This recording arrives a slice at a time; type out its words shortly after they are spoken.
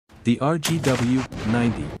The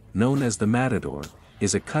RGW-90, known as the Matador,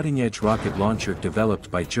 is a cutting-edge rocket launcher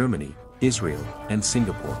developed by Germany, Israel, and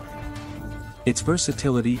Singapore. Its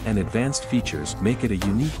versatility and advanced features make it a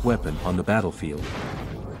unique weapon on the battlefield.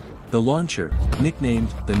 The launcher,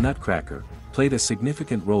 nicknamed the Nutcracker, played a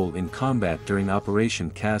significant role in combat during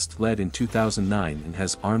Operation Cast Lead in 2009 and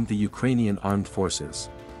has armed the Ukrainian armed forces.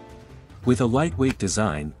 With a lightweight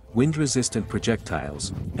design, wind-resistant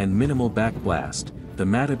projectiles, and minimal backblast, the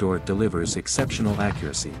Matador delivers exceptional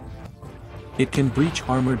accuracy. It can breach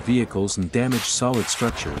armored vehicles and damage solid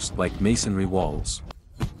structures like masonry walls.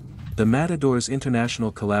 The Matador's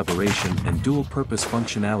international collaboration and dual-purpose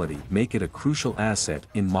functionality make it a crucial asset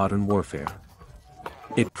in modern warfare.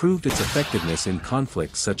 It proved its effectiveness in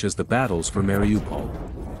conflicts such as the battles for Mariupol.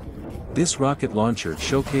 This rocket launcher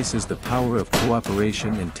showcases the power of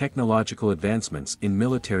cooperation and technological advancements in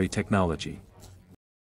military technology.